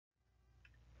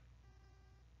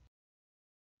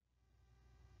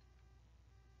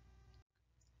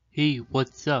Hey,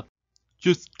 what's up?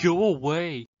 Just go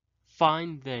away.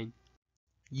 Fine then.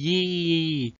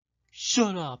 Yee!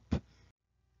 Shut up.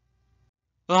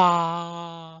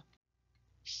 Ah!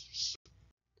 Shh.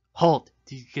 Halt!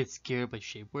 Did you get scared by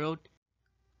Shape World?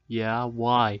 Yeah,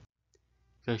 why?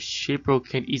 Because Shape World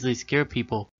can easily scare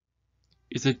people.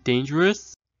 Is it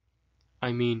dangerous?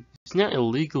 I mean, it's not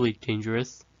illegally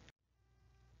dangerous.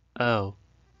 Oh.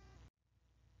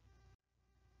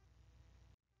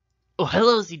 Oh,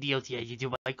 hello, CDOT. How you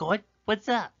doing, Michael? What's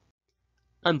up?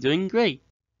 I'm doing great.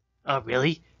 Oh,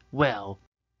 really? Well,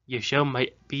 your show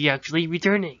might be actually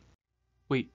returning.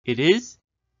 Wait, it is?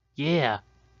 Yeah.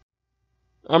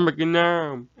 I'm a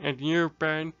gnome, and you've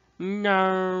been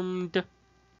gnomed.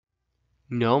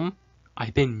 Gnome?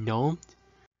 I've been gnomed?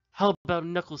 How about a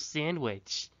knuckle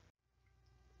sandwich?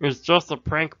 It's just a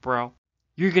prank, bro.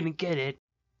 You're gonna get it.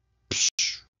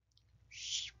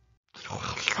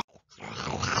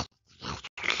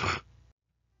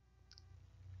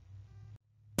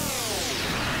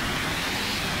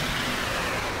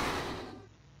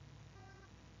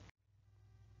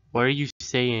 What are you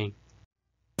saying?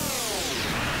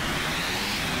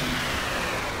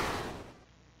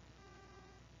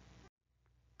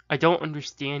 I don't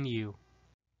understand you.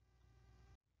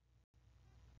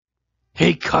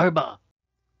 Hey, Karma!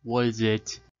 What is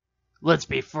it? Let's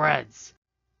be friends.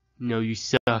 No, you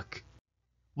suck.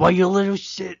 Why, you little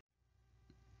shit?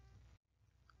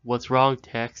 What's wrong,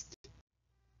 Text?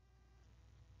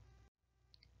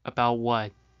 About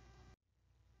what?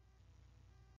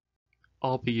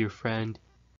 I'll be your friend.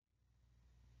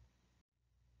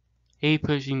 Hey,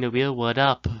 pushing the wheel, what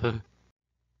up?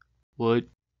 What?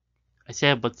 I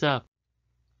said, what's up?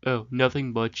 Oh,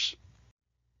 nothing much.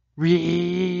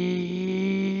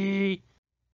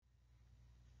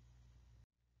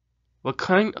 What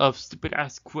kind of stupid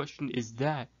ass question is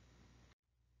that?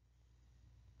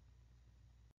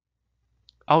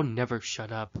 I'll never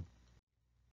shut up.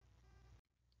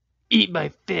 Eat my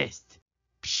fist!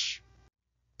 Psh.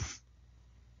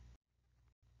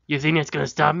 You think that's gonna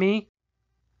stop me?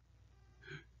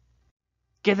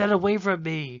 Get that away from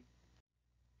me!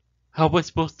 How am I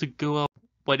supposed to go up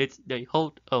when it's the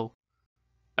hold? Oh.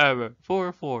 Error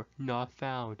 404 not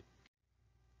found.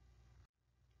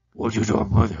 What did our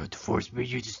mother to force me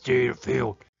to stay in the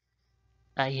field?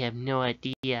 I have no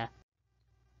idea.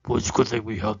 Well, it's a good thing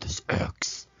we have this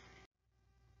X.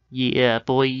 Yeah,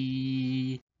 boy.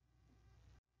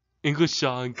 English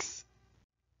songs.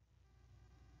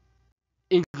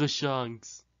 English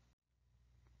songs.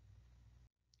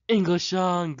 English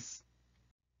songs.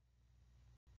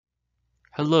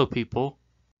 Hello, people.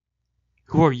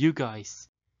 Who are you guys?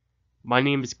 My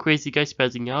name is Crazy Guy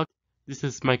Spazzing Out. This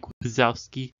is Mike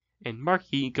Wazowski and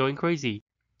Marky Going Crazy.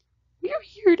 We're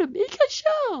here to make a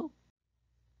show.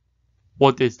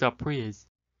 What is that priz?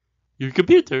 Your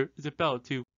computer is about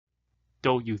to.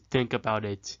 Don't you think about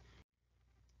it.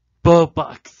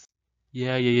 Bucks.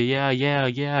 Yeah.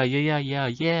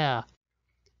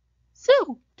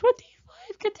 So,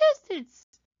 25 contestants.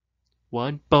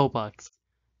 1 Bucks.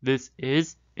 This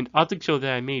is an object show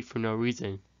that I made for no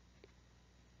reason.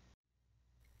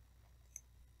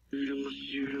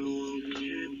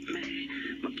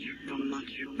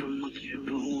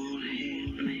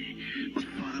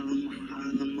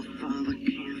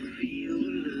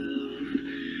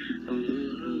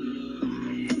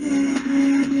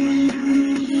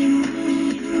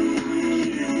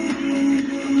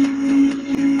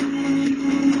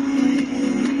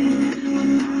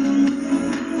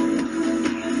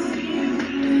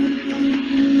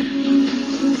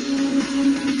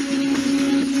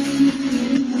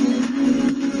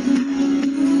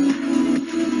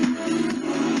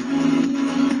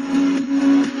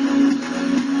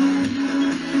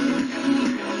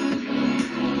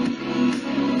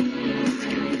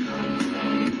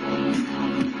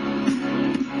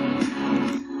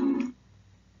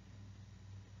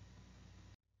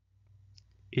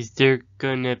 Is there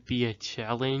gonna be a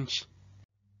challenge?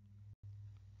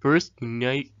 First,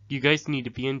 you guys need to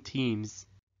be in teams.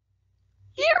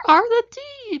 Here are the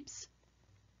teams!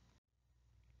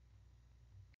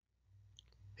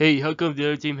 Hey, how come the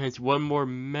other team has one more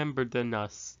member than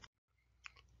us?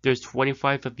 There's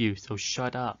 25 of you, so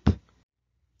shut up.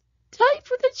 Time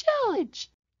for the challenge!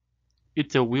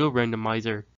 It's a wheel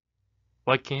randomizer.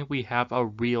 Why can't we have a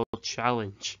real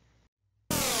challenge?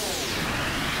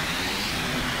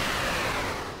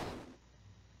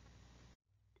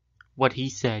 What he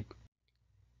said.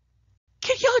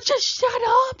 Can y'all just shut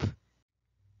up?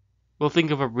 We'll think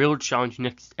of a real challenge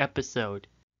next episode.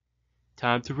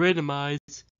 Time to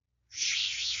randomize.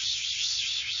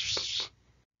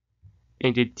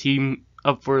 And the team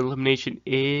Up for elimination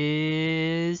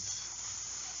is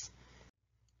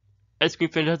Ice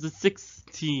Cream Fan has a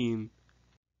 16.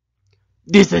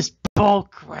 This is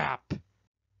bullcrap.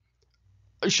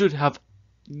 I should have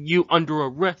you under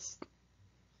arrest.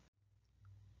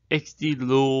 XD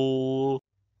lol.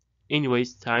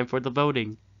 Anyways, time for the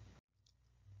voting.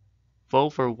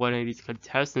 Vote for one of these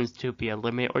contestants to be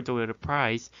eliminated or to win a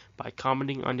prize by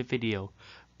commenting on the video.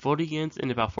 Voting ends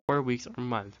in about 4 weeks or a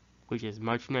month, which is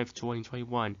March 9th,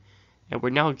 2021. And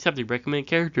we're now accepting recommended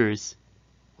characters.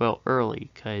 Well,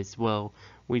 early, cause, well,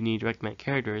 we need recommended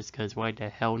characters, cause why the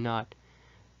hell not?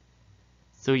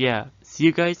 So yeah, see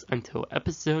you guys until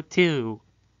episode 2.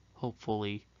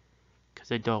 Hopefully.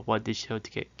 Cause I don't want this show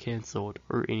to get cancelled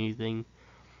or anything.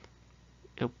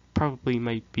 It probably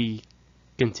might be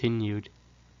continued.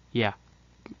 Yeah.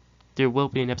 There will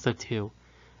be an episode 2.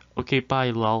 Okay,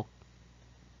 bye lol.